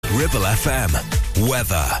Ribble FM.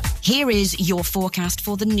 Weather. Here is your forecast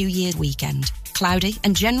for the New Year's weekend. Cloudy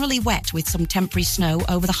and generally wet with some temporary snow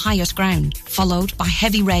over the highest ground, followed by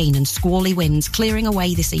heavy rain and squally winds clearing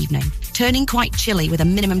away this evening, turning quite chilly with a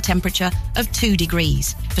minimum temperature of 2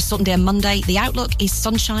 degrees. For Sunday and Monday, the outlook is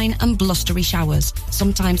sunshine and blustery showers,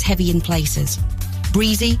 sometimes heavy in places.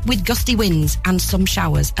 Breezy with gusty winds and some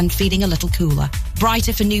showers and feeling a little cooler.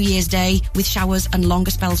 Brighter for New Year's Day with showers and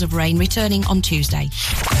longer spells of rain returning on Tuesday.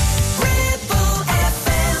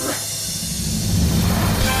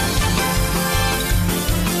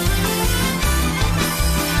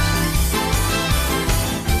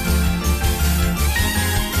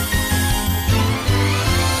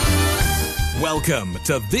 Welcome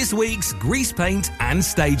to this week's Greasepaint and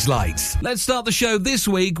Stage Lights. Let's start the show this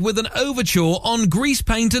week with an overture on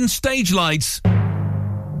Greasepaint and Stage Lights.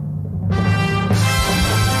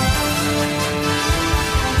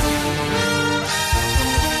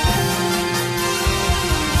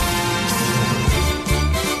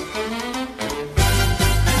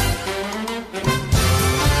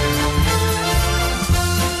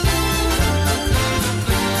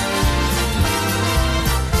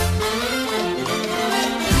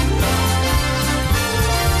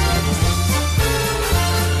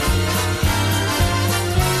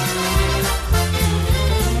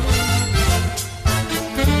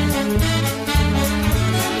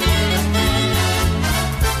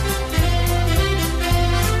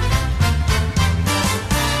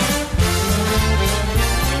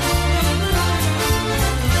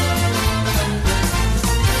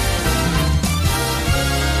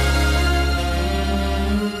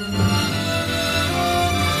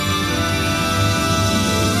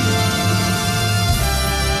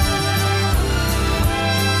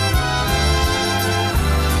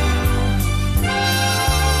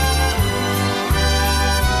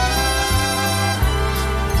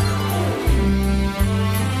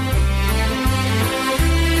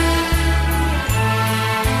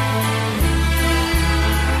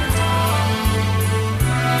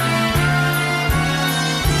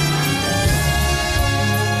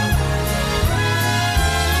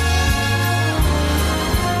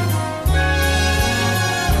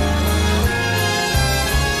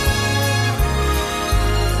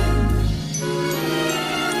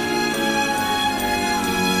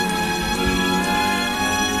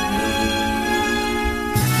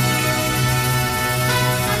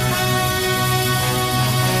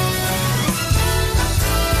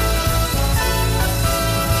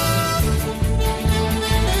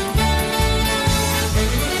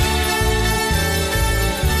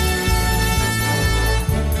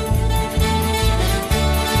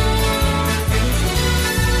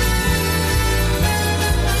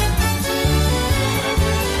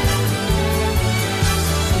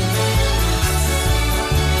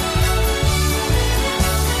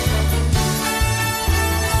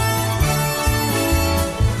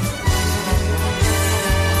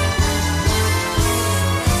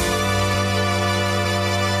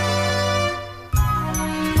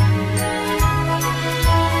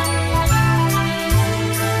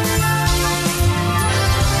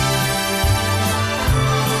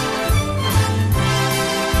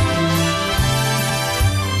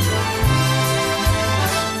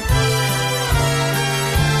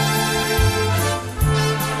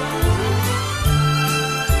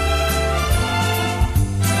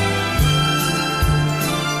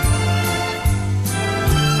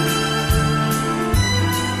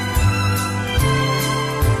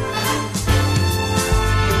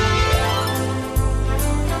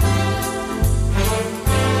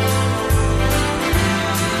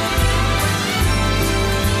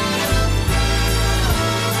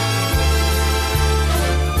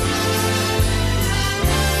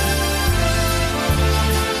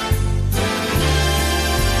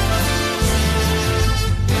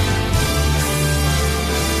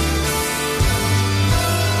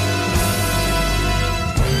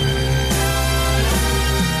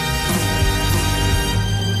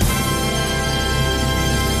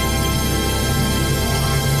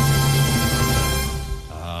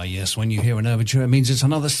 When you hear an overture, it means it's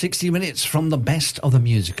another 60 minutes from the best of the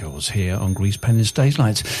musicals here on Greasepaint and Stage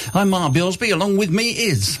Lights. I'm Mark Bilsby, along with me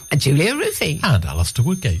is... Julia Ruthie. And Alistair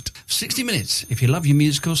Woodgate. 60 minutes. If you love your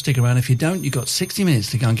musicals, stick around. If you don't, you've got 60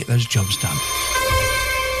 minutes to go and get those jobs done.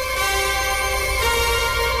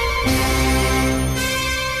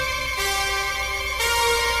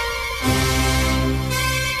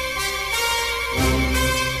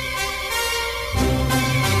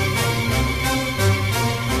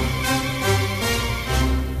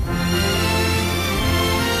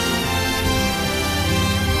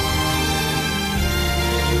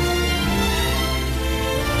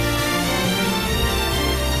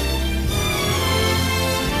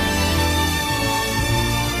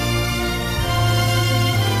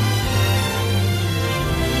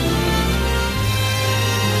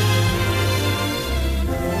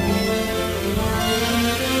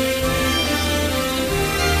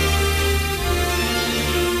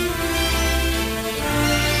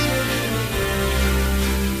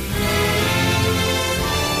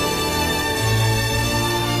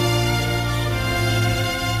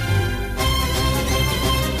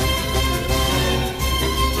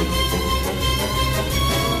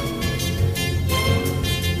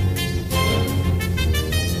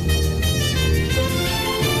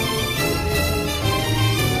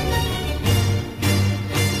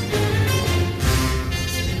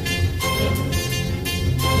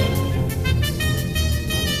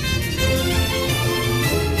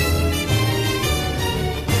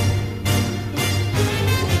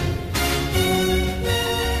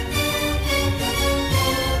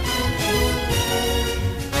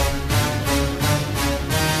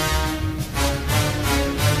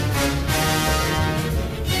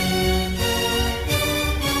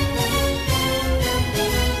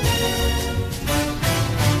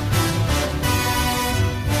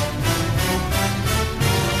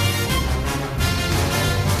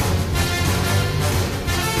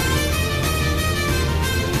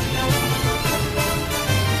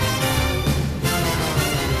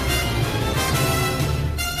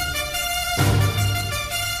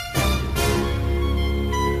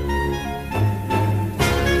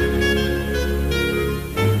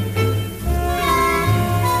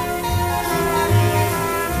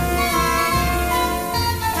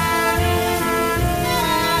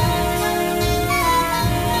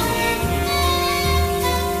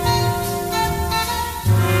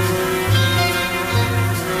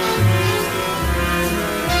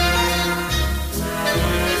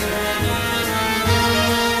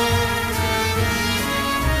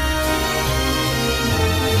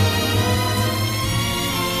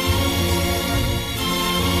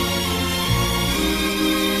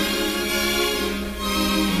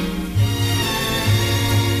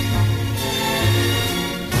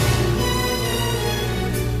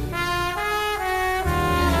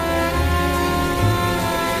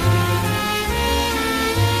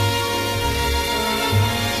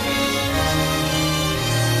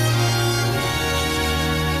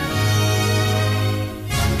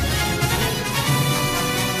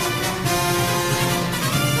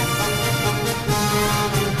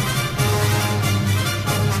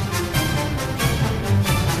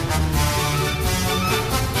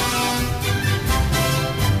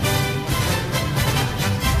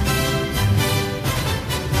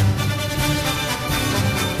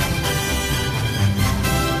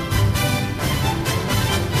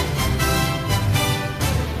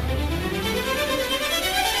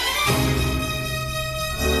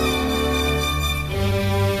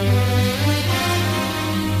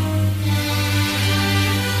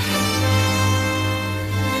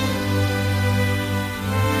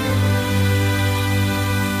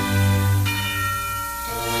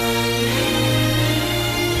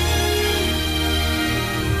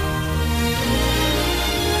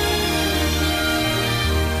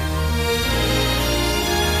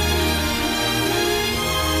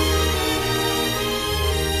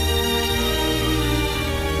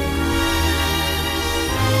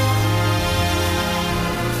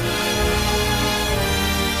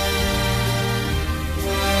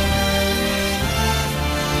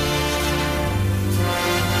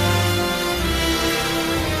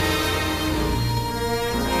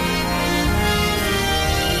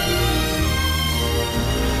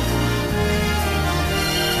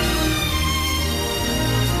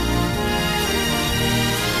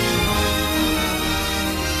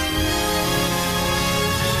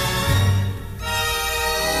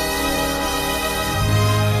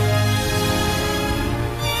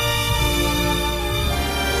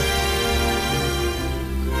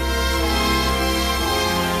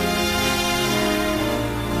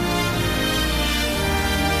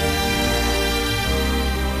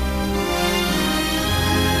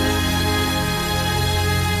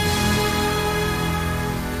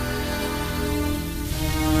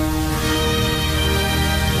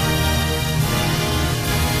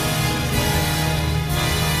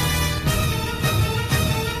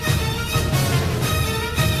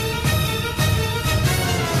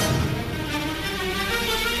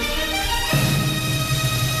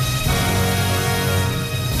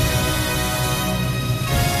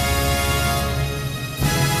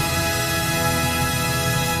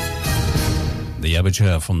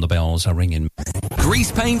 overture from The Bells Are Ringing.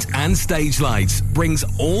 Greasepaint and Stage Lights brings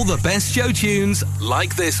all the best show tunes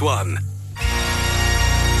like this one.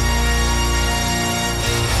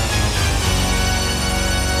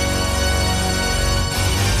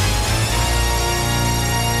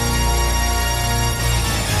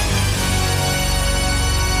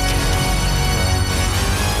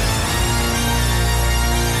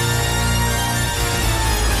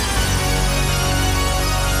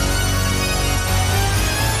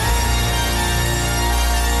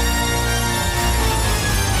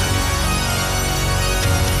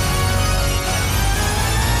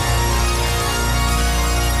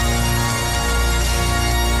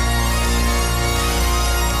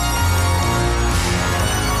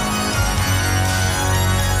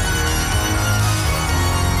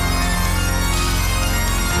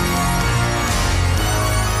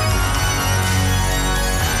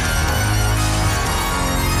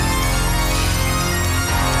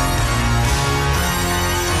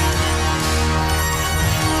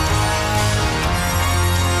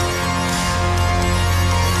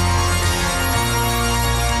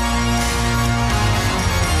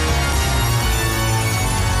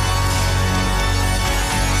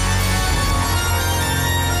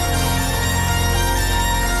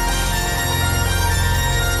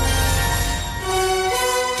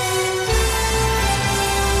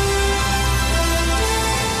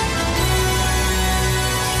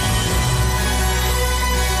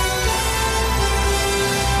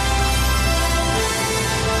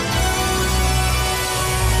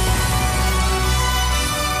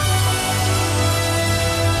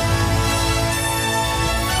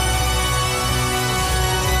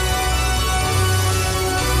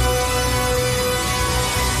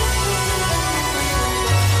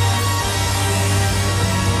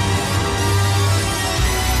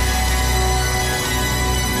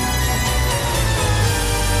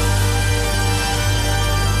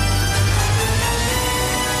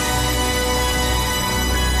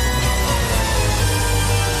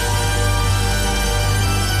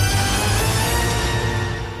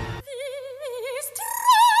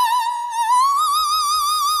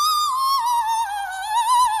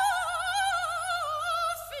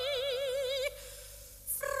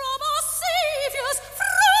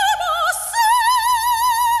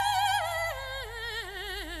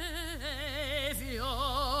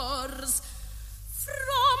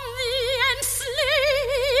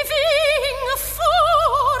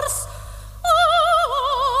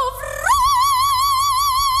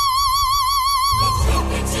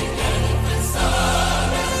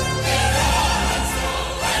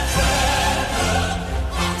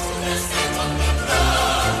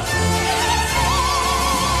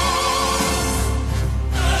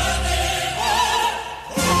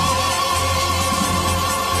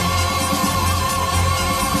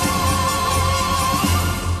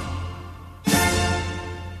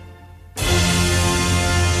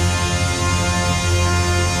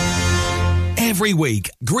 Every week,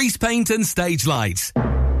 Greasepaint and Stage Lights.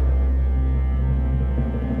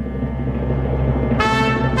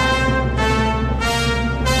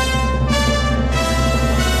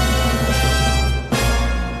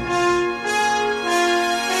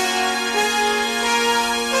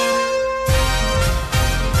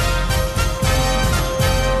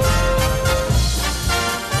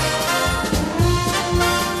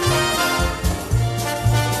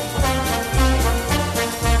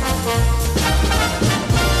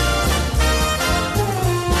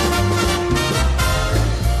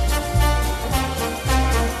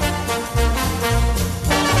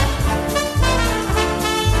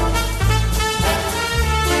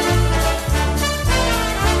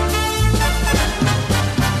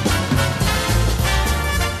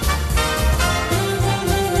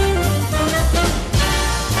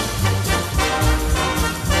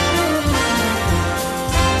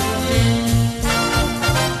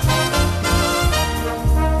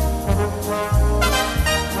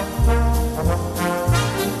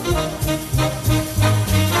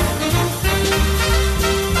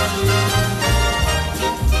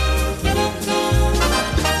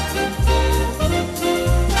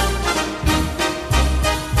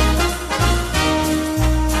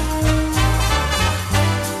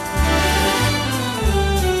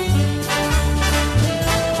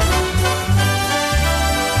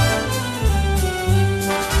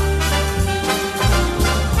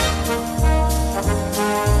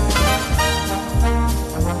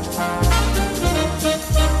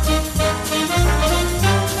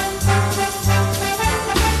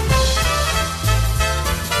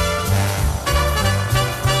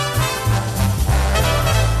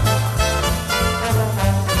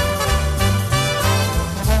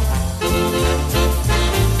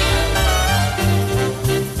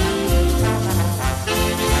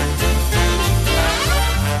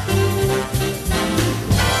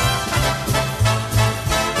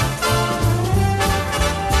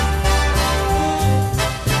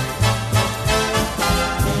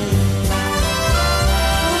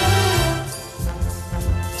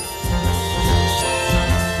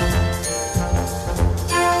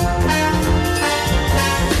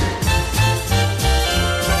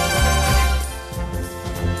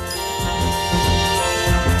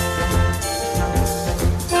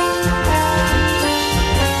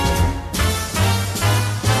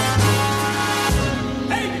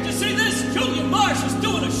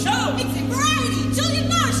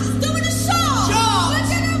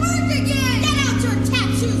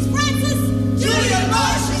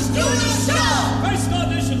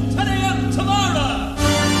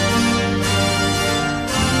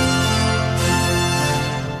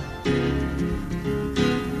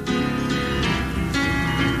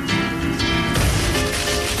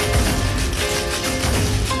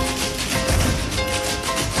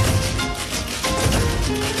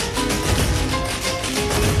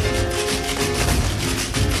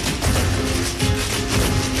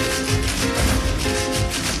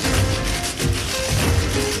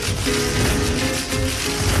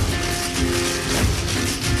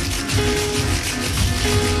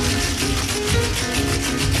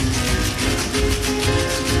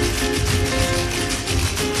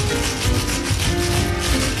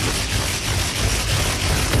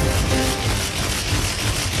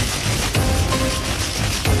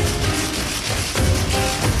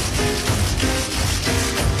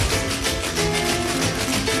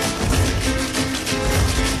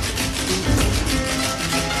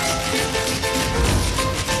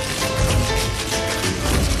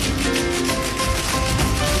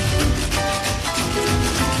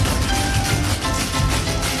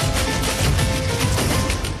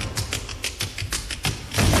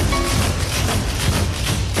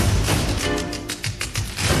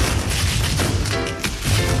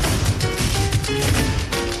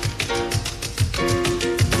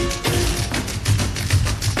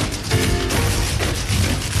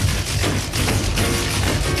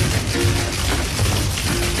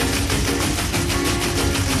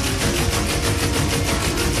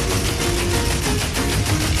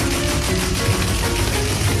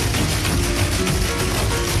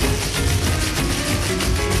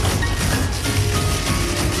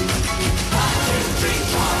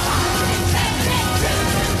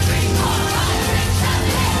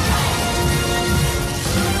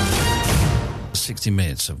 last 60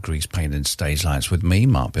 minutes of Greasepaint and Stage Lights with me,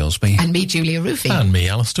 Mark Bilsby. And me, Julia Roofy. And me,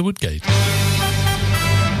 Alistair Woodgate.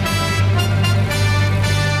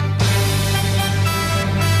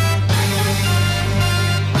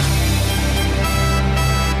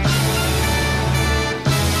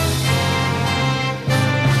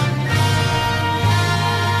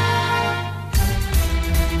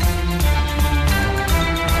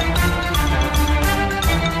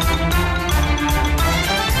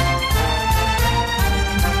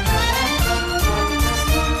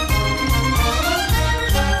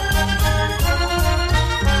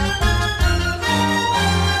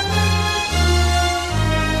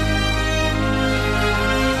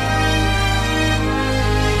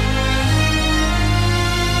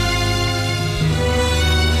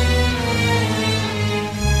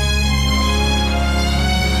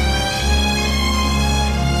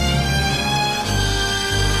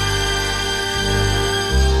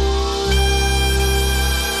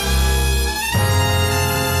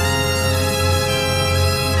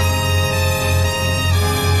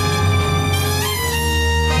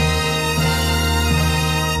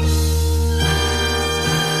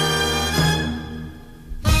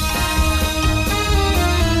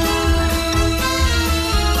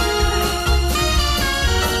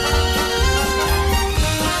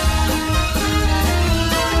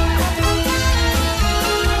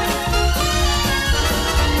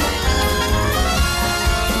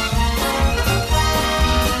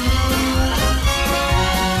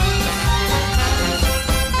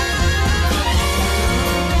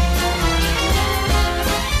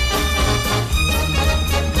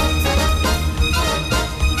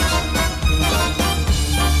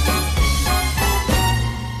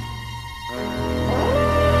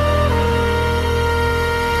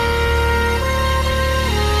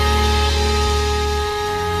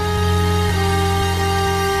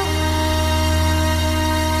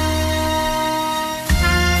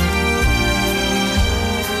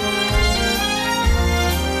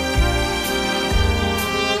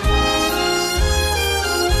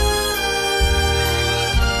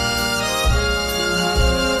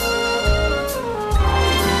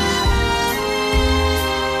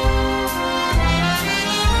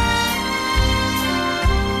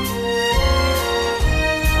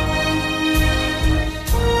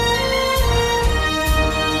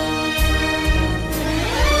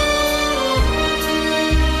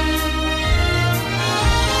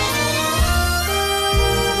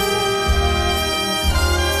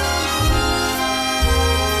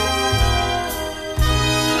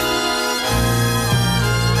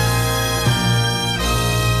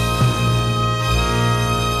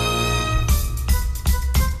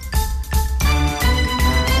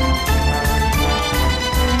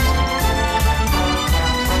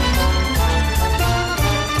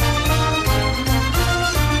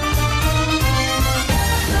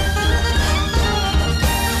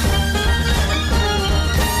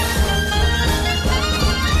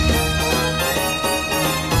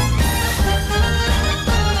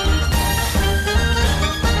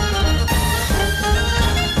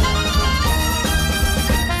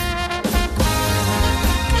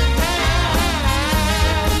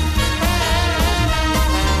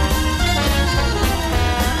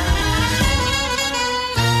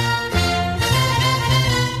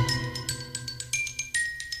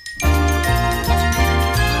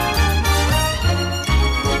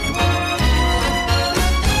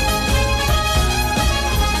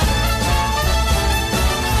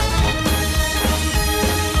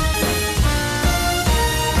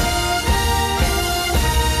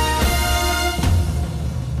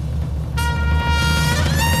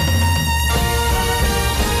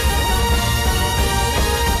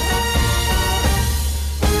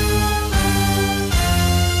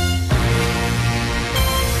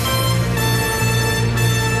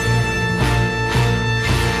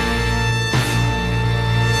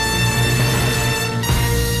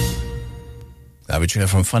 Overture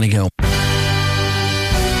from Funny Girl.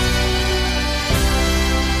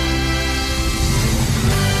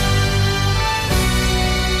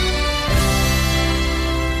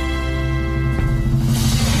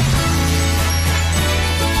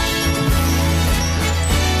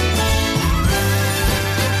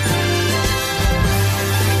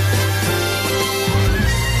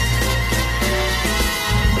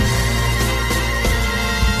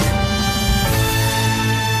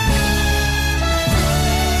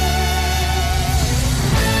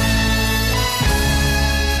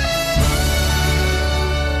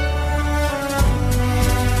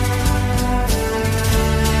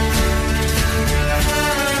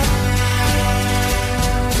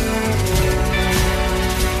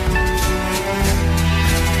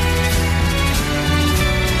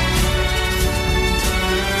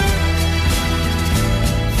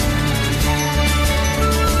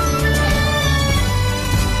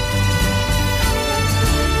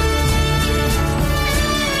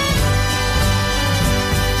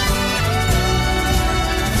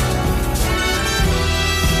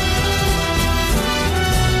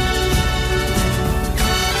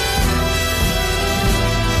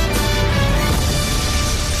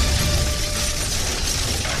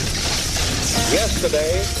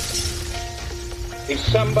 Yesterday,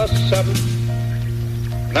 December 7th,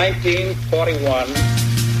 1941,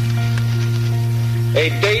 a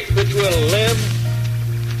date which will live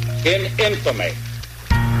in infamy.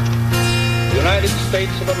 The United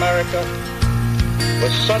States of America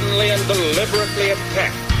was suddenly and deliberately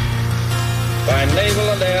attacked by naval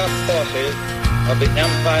and air forces of the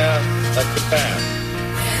Empire of Japan.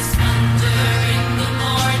 There's thunder in the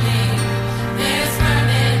morning, there's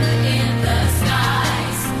vermin in the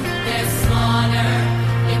skies, there's slaughter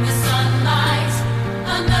in the sunlight,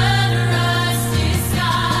 a murderous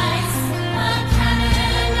disguise, a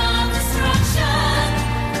cannon of destruction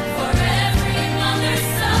for every mother's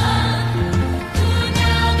son, who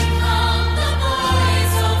now become the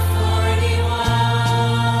boys of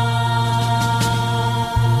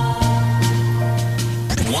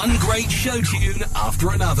 41. One great show tune after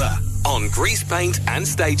another on Greasepaint and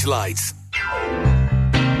Stage Lights.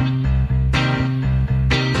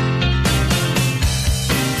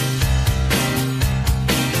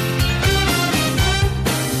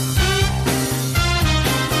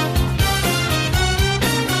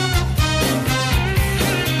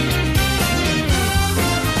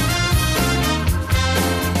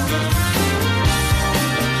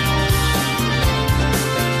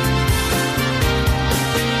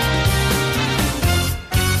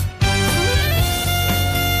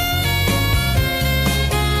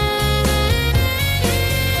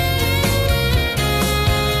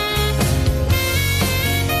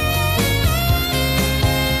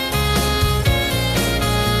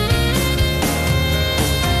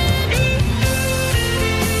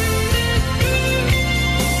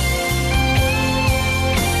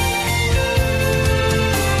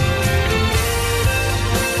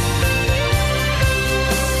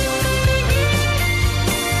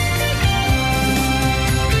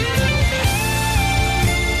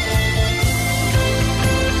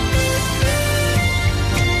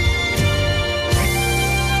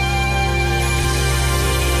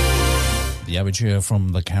 From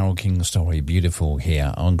the Carole King story, beautiful,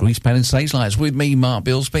 here on Greasepaint and Stage Lights with me, Mark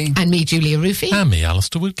Bilsby. And me, Julia Ruffy. And me,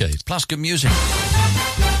 Alistair Woodgate. Plus good music.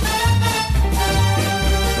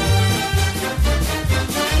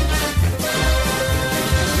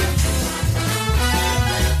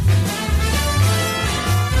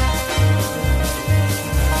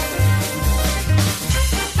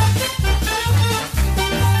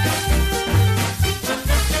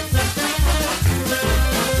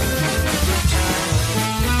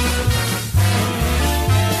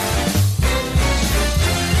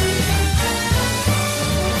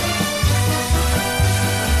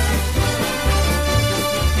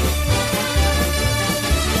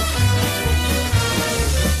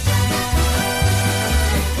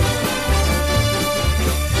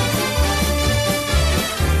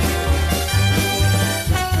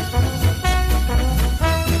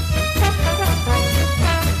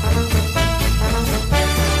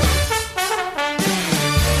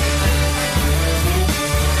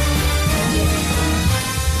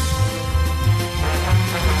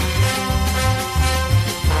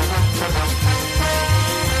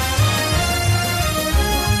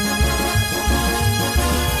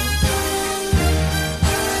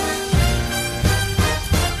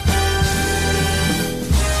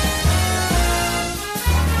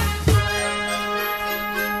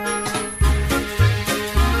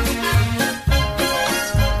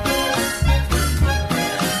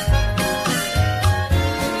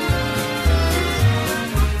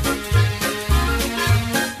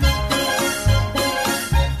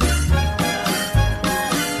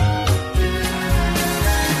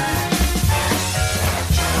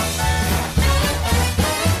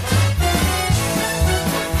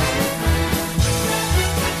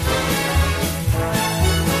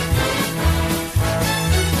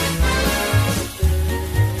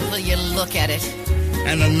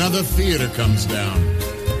 And another theater comes down.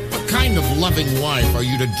 What kind of loving wife are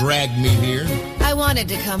you to drag me here? I wanted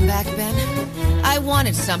to come back, Ben. I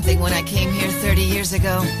wanted something when I came here 30 years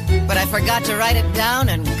ago, but I forgot to write it down,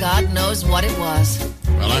 and God knows what it was.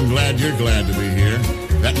 Well, I'm glad you're glad to be here.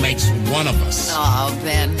 That makes one of us. Oh,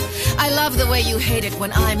 Ben, I love the way you hate it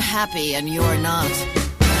when I'm happy and you're not.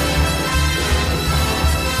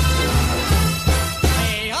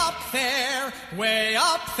 Way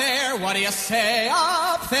up there, what do you say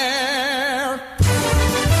up there?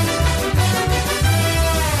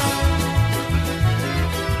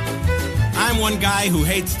 I'm one guy who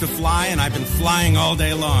hates to fly, and I've been flying all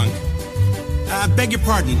day long. Beg your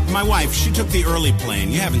pardon, my wife, she took the early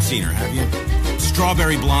plane. You haven't seen her, have you?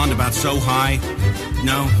 Strawberry blonde, about so high.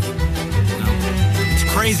 No. It's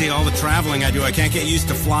crazy, all the traveling I do. I can't get used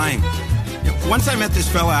to flying. Once I met this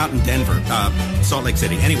fella out in Denver, Salt Lake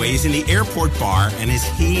City. Anyway, he's in the airport bar, and is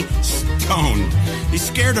he stoned? He's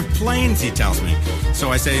scared of planes, he tells me.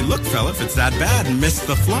 So I say, look, fella, if it's that bad, miss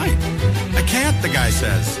the flight. I can't, the guy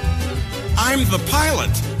says. I'm the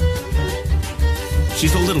pilot.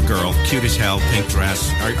 She's a little girl, cute as hell, pink dress.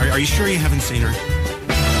 Are you sure you haven't seen her?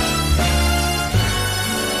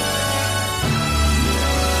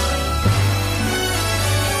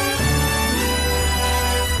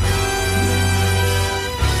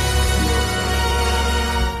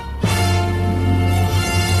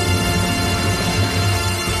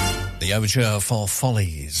 The overture for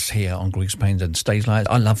Follies here on Greasepaint and Stage Light.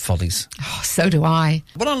 I love Follies. Oh, so do I.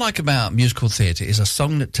 What I like about musical theatre is a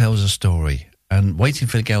song that tells a story, and Waiting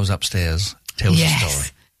for the Girls Upstairs tells a story.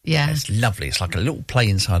 Yeah. It's lovely. It's like a little play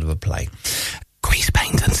inside of a play.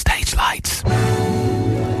 Greasepaint and Stage Lights.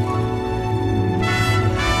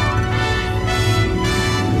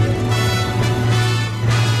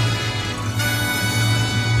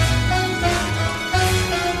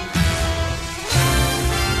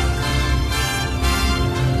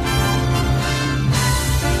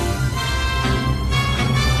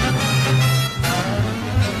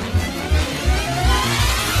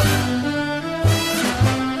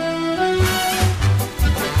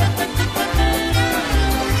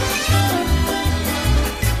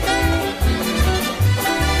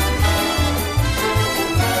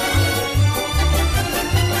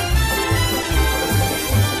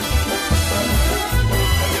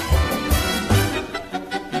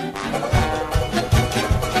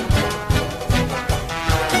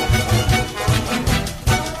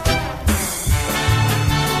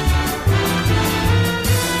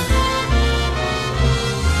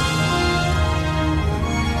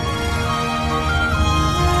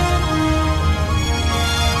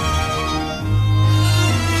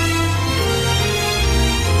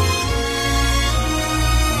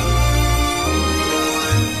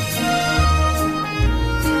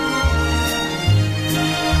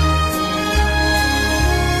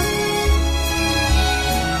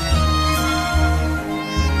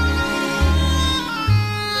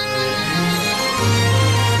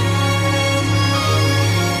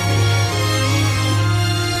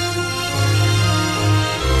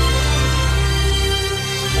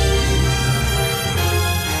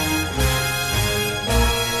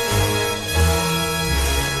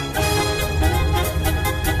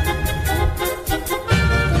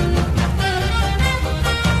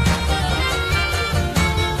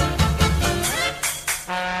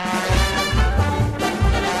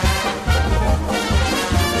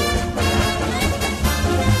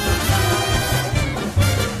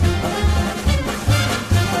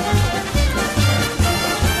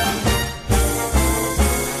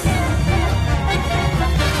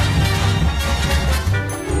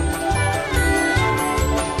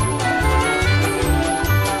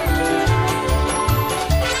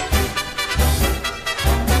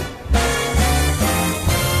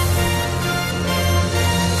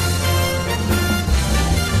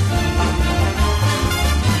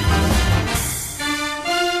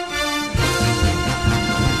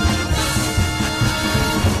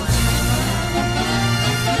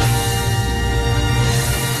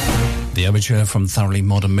 The overture from Thoroughly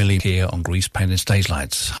Modern Millie here on Greasepaint and Stage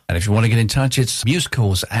Lights. And if you want to get in touch, it's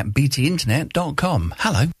musicals@btinternet.com.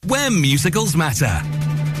 Hello. Where musicals matter.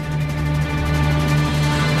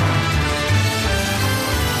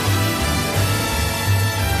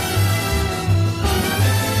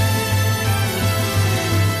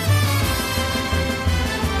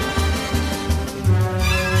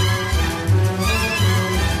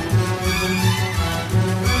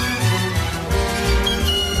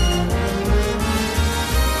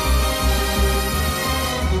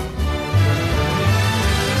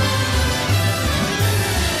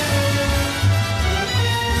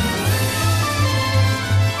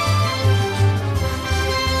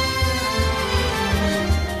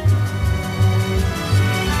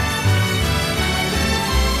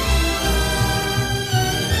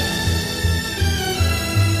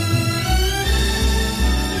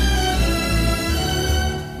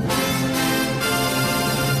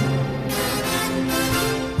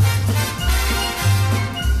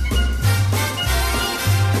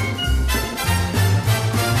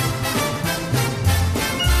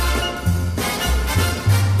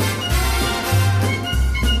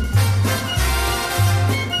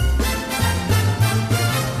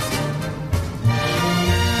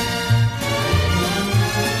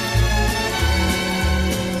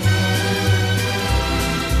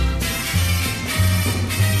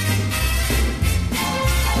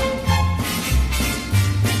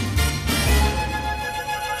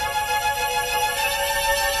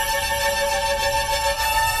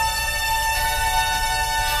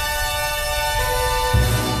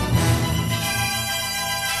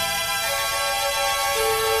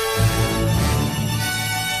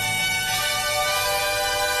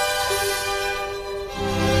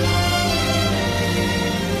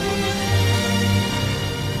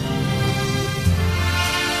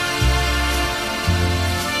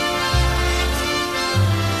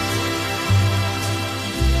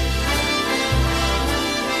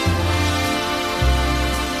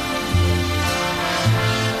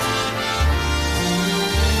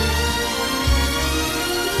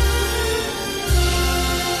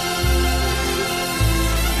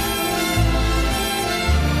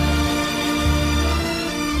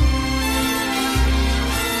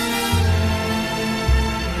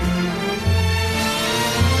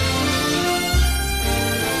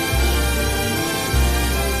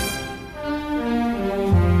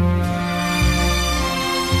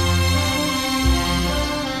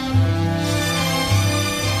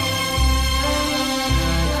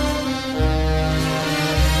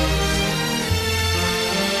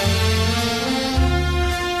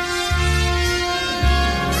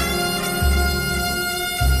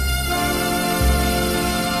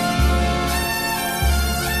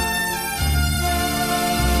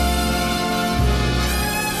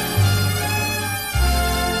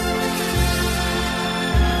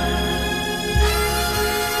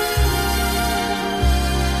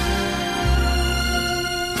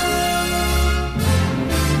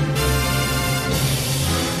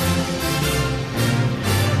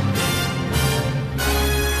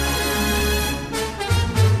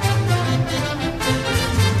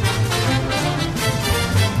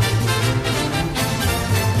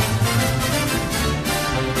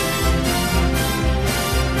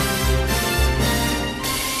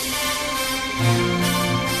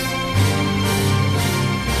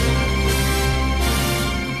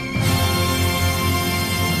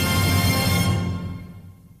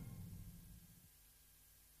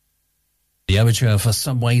 overture for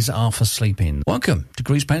Some Ways Are for Sleeping. Welcome to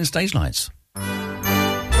Greasepaint Stage Lights.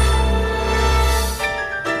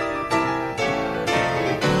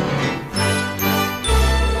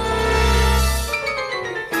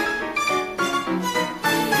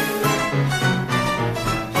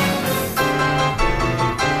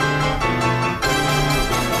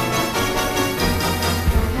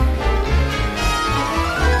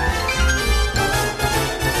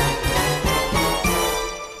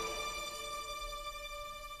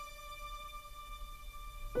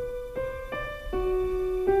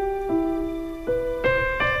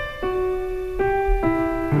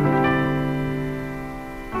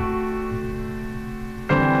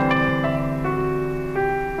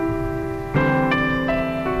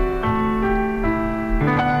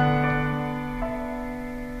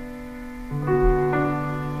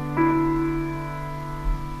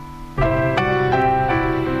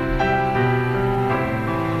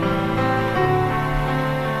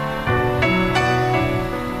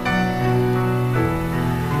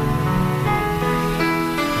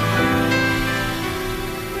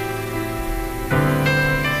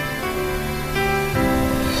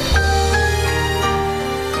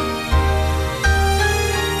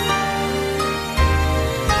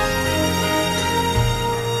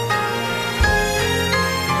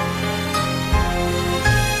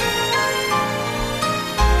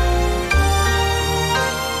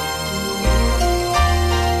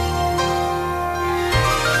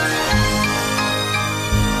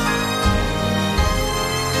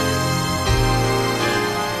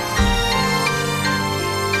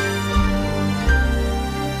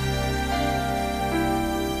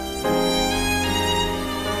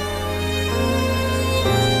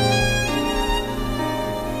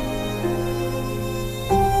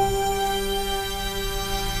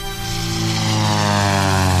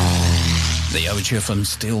 From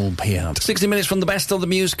Still Pier. 60 minutes from the best of the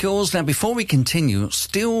musicals. Now, before we continue,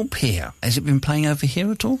 Still Pier, has it been playing over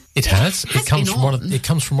here at all? It has. It comes from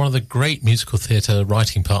one of the great musical theatre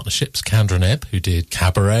writing partnerships, Candra and Ebb, who did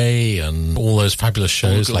Cabaret and all those fabulous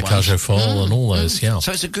shows like Arjo Fall and all those, yeah.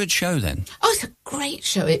 So it's a good show then? Oh, it's a great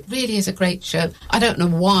show. It really is a great show. I don't know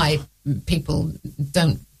why people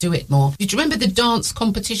don't do it more. Did you remember the dance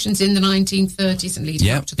competitions in the 1930s and leading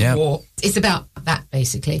up to the war? It's about that,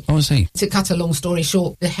 basically. Oh, I see. To cut a long story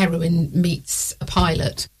short, the heroine meets a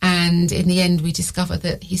pilot, and in the end we discover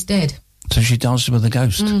that he's dead. So she dances with a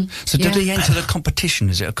ghost. So did they enter the competition?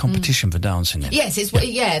 Is it a competition for dancing then? Yes, it's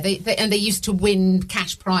they used to win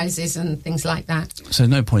cash prizes and things like that. So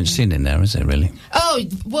no point sinning there, is there really? Oh,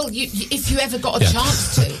 well, if you ever got a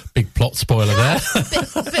chance to. Big plot spoiler there.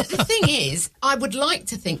 But the thing is, I would like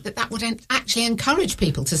to think that would actually encourage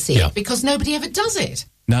people to see it, because nobody ever does it.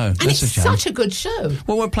 No, and that's it's a shame. such a good show.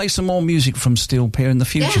 Well, we'll play some more music from Still Pier in the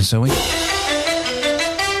future, shall we?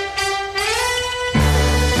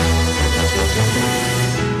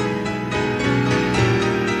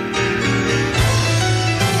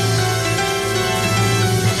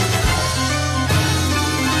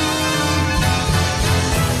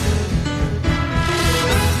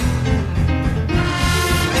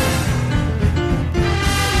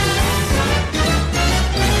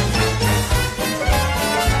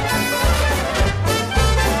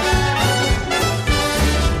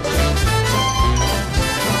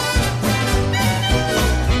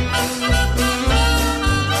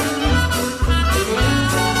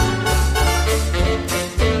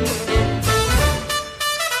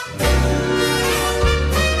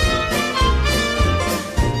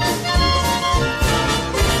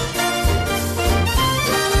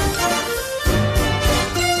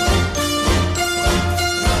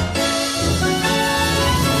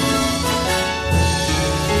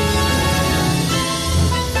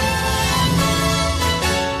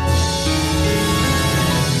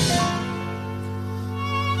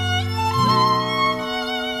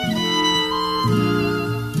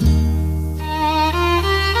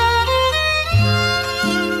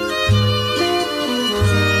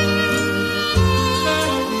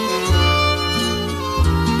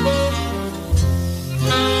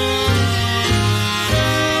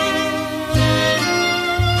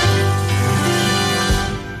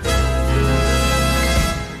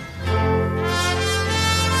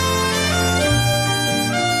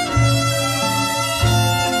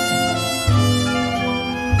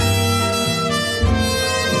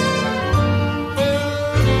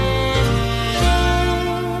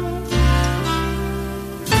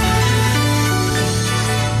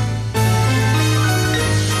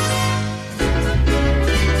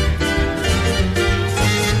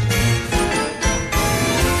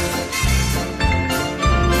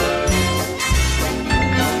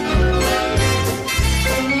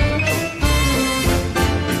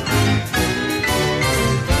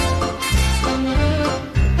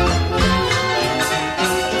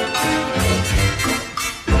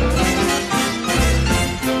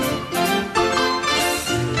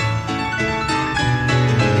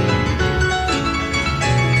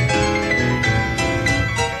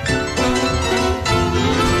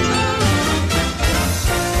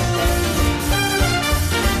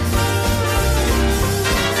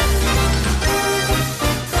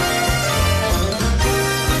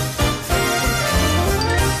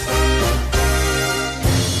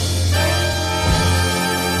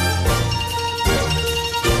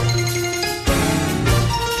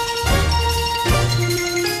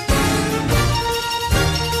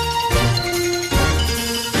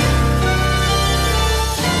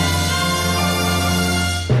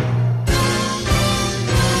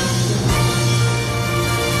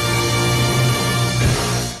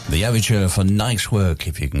 overture for Nice Work,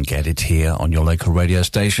 if you can get it here on your local radio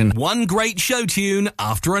station. One great show tune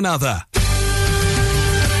after another.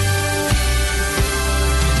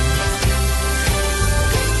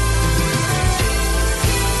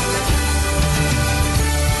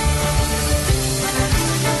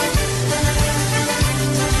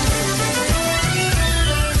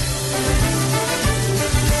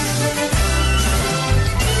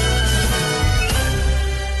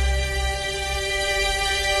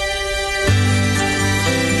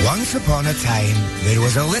 Once upon a time, there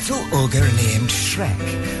was a little ogre named Shrek,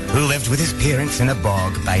 who lived with his parents in a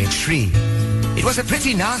bog by a tree. It was a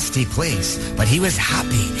pretty nasty place, but he was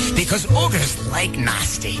happy because ogres like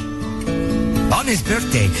nasty. On his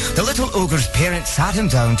birthday, the little ogre's parents sat him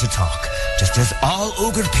down to talk, just as all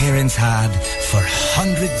ogre parents had for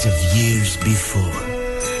hundreds of years before.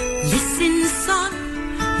 Listen, son,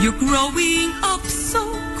 you're growing up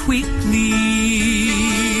so quickly.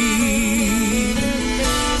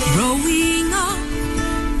 Growing up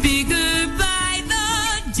bigger by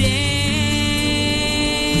the day.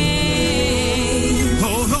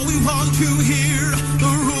 Although we want to hear,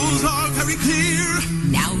 the rules are very clear.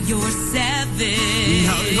 Now you're 7.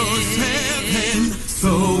 Now you're 7.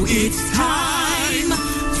 So it's time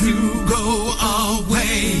to go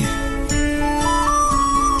away.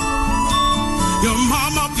 Your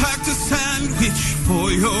mama packed a sandwich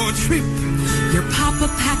for your trip. Your papa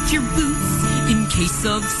packed your boots in case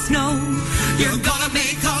of snow. You're gonna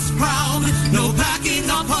make us proud. No backing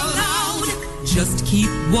up allowed. Just keep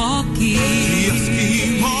walking. Just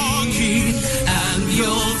keep walking. And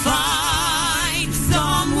you'll find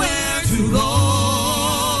somewhere to go.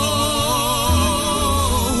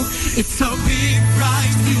 It's a big,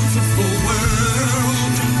 bright, beautiful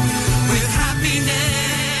world with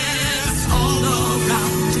happiness all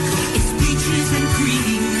around. It's peaches and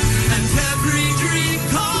cream, and every dream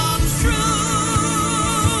comes true.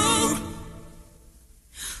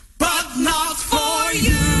 But not for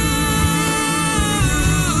you.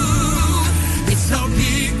 It's a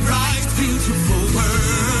big, bright, beautiful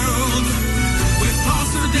world with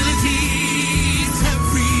possibilities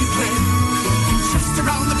everywhere. And just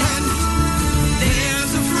around the bend,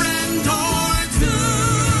 there's a friend or two.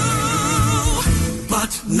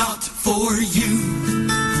 But not for you.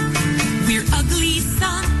 we're ugly,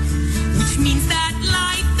 son, which means that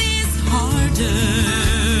life is harder.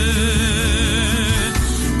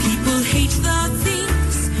 People hate the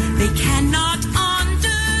things they cannot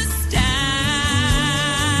understand.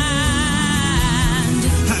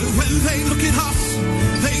 And when they look at us,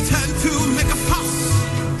 they tend to make a fuss.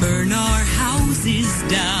 Burn our houses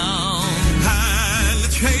down. And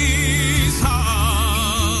chase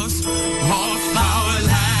us off our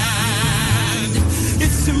land.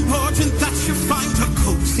 It's important that you find a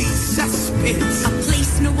cozy cesspit. A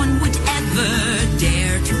place no one would ever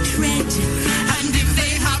dare to tread. And if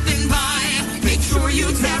they happen by, make sure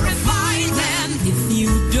you terrify them. If you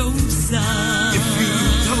don't, son,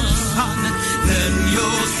 then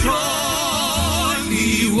you'll surely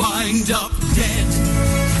wind up dead.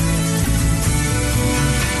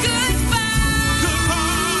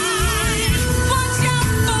 watch out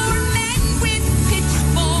for men with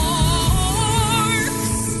pitchforks.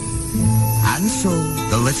 And so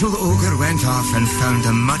the little ogre went off and found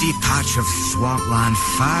a muddy patch of swampland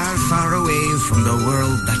far, far away from the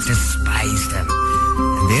world that despised him.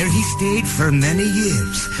 And there he stayed for many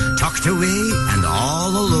years, tucked away and all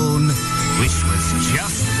alone, which was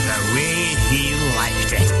just the way he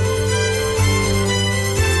liked it.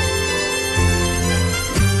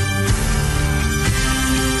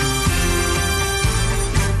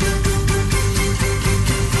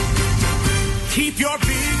 Keep your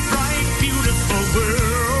big, bright, beautiful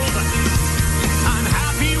world. I'm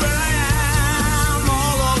happy where I am,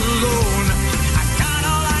 all alone. I've got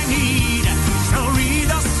all I need, so read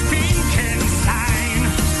the stinking sign.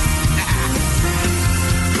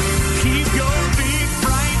 Keep your big,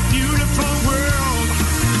 bright, beautiful world.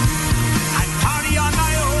 I party on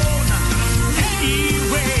my own,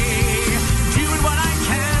 anyway. Doing what I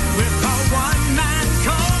can with a one-man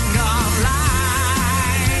tongue of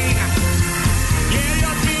line. Yeah,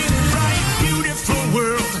 your big, bright, beautiful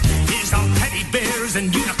world is all teddy bears and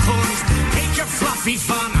unicorns. Take your fluffy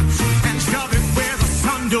fun and shove it where the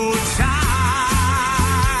sun don't shine.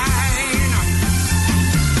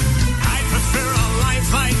 I prefer a life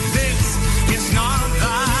like this. It's not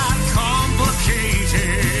that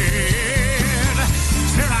complicated.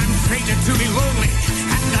 Sure, I'm fated to be lonely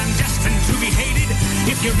and I'm destined to be hated.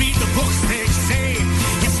 If you read the books, they say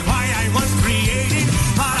it's why I was created.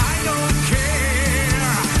 But I don't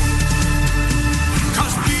care,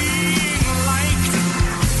 'cause being liked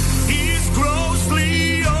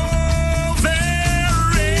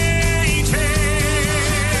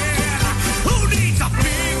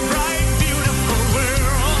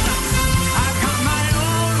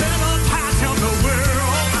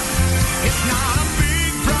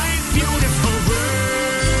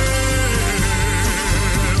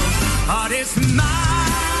it's mine.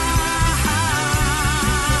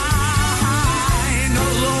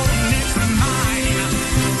 Alone, it's mine.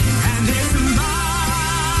 And it's mine.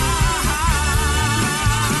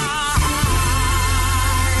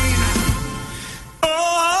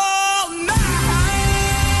 Oh, mine.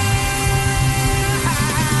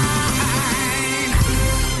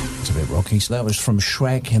 It's a bit rocky, so that was from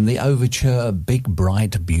Shrek in the overture, Big,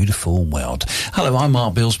 Bright, Beautiful World. Hello, I'm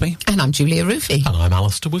Mark Bilsby. And I'm Julia Ruffy. And I'm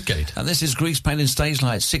Alistair Woodgate. And this is Greasepaint and Stage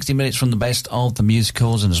Lights, 60 minutes from the best of the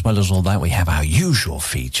musicals, and as well as all that, we have our usual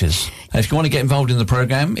features. And if you want to get involved in the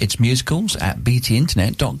programme, it's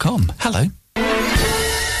musicals@btinternet.com. Hello.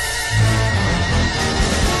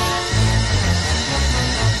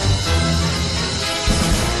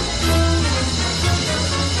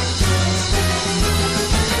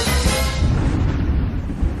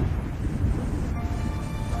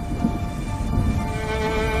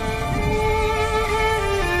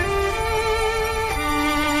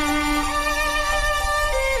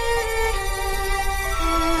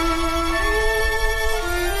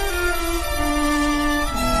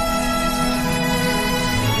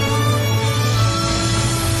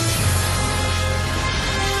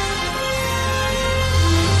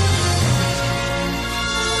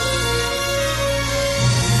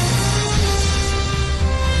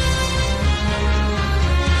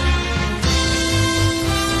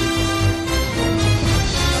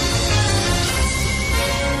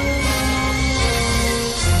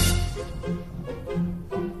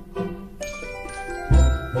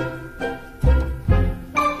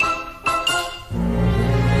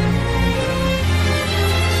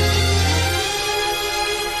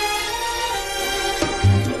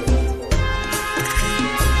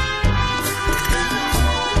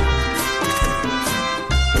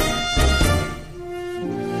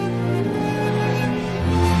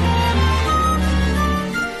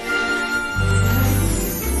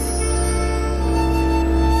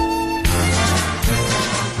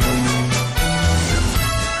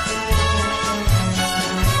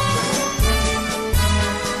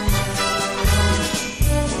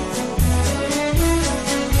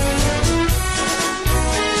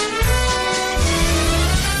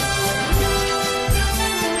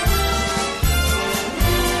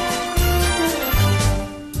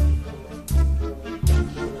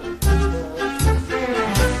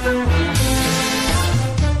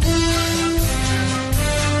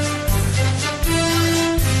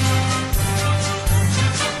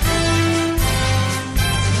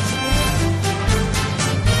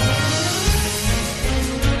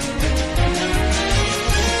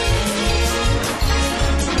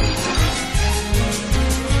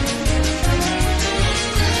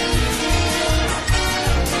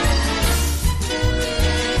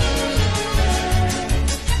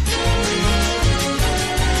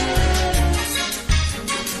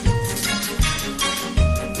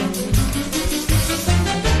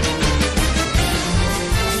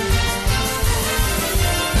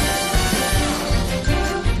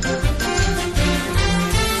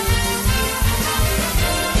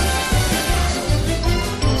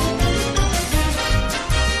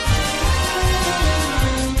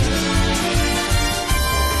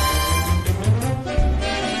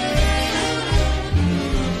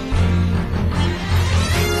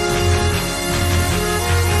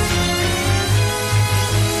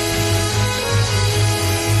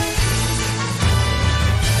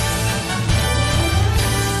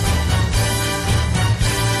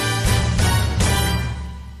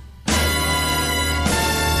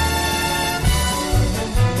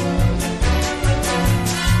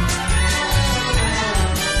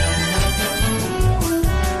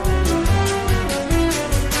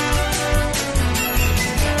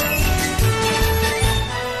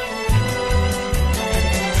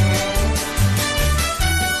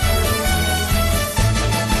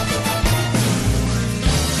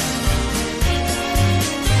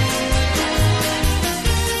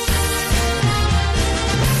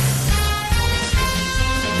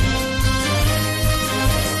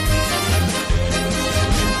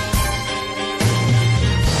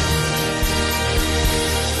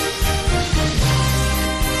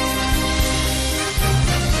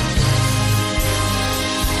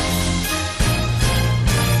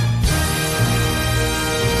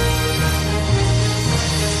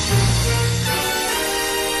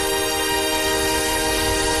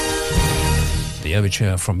 the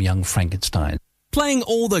overture from Young Frankenstein. Playing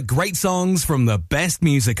all the great songs from the best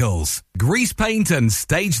musicals. Greasepaint and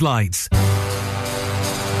Stage Lights.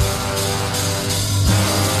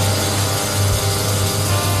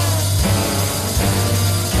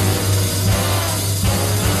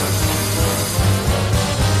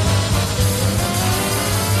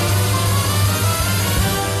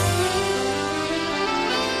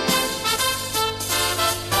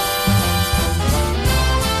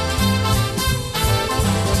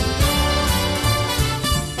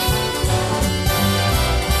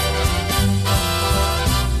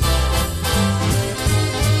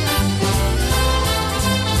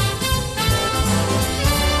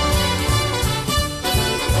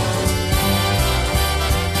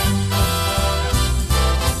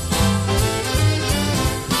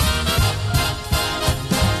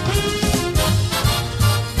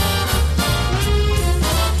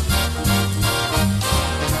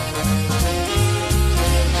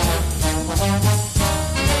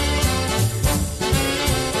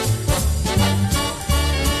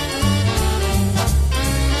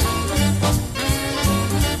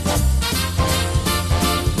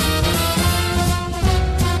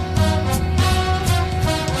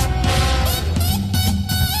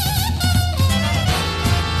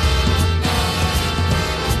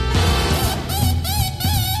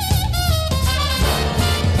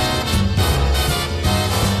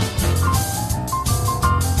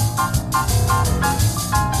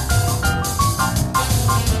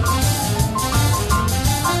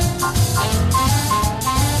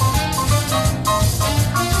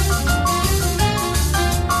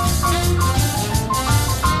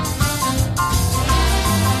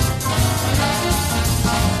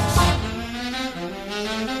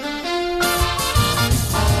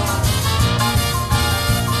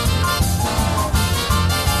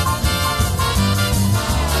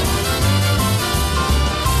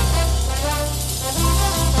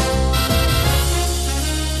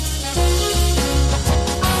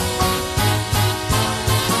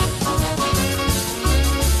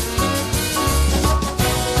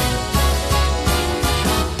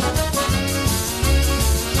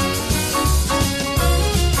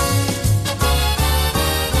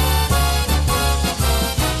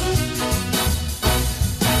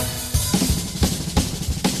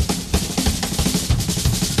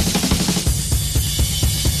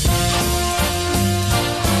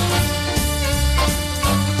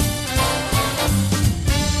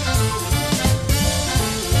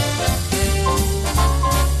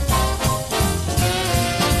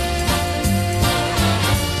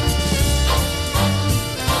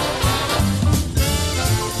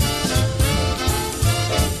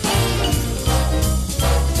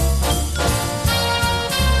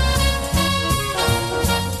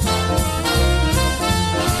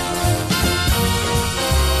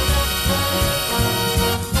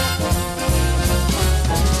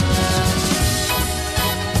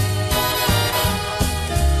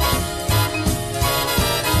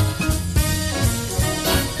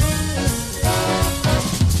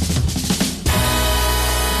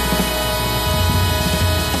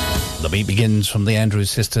 Beat Begins from the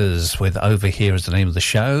Andrews Sisters with Over Here is the name of the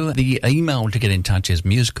show. The email to get in touch is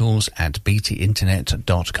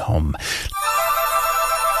musicals@btinternet.com.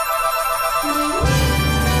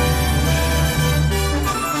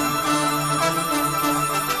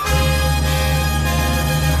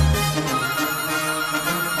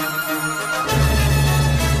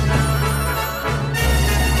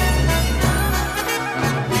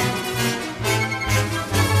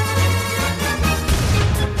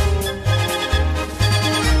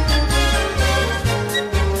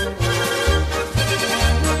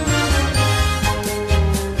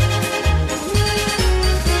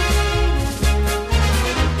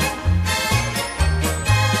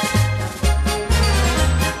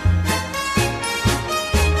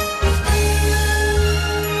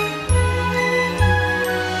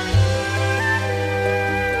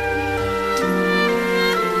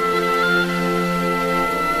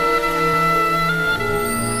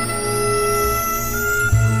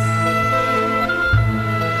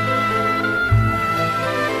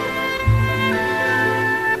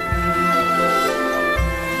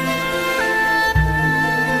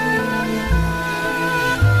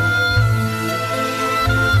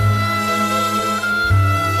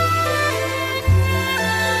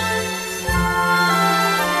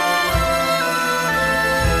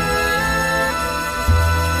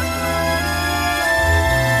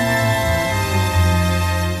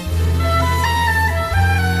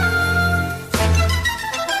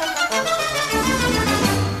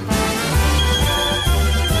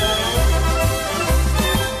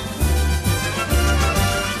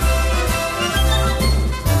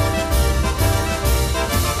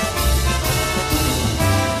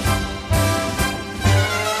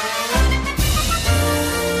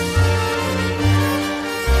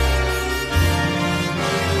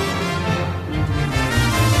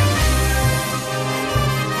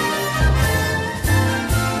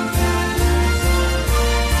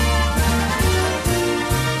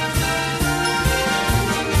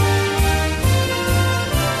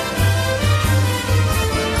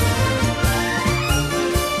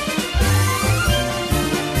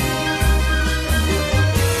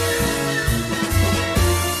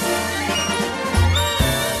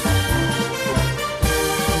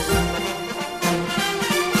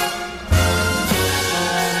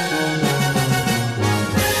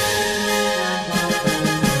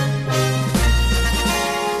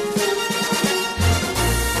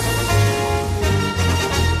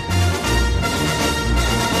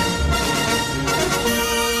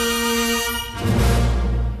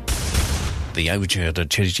 The overture to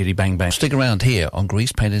Chitty Chitty Bang Bang. Stick around here on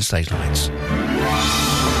Greasepaint and Stage Lights.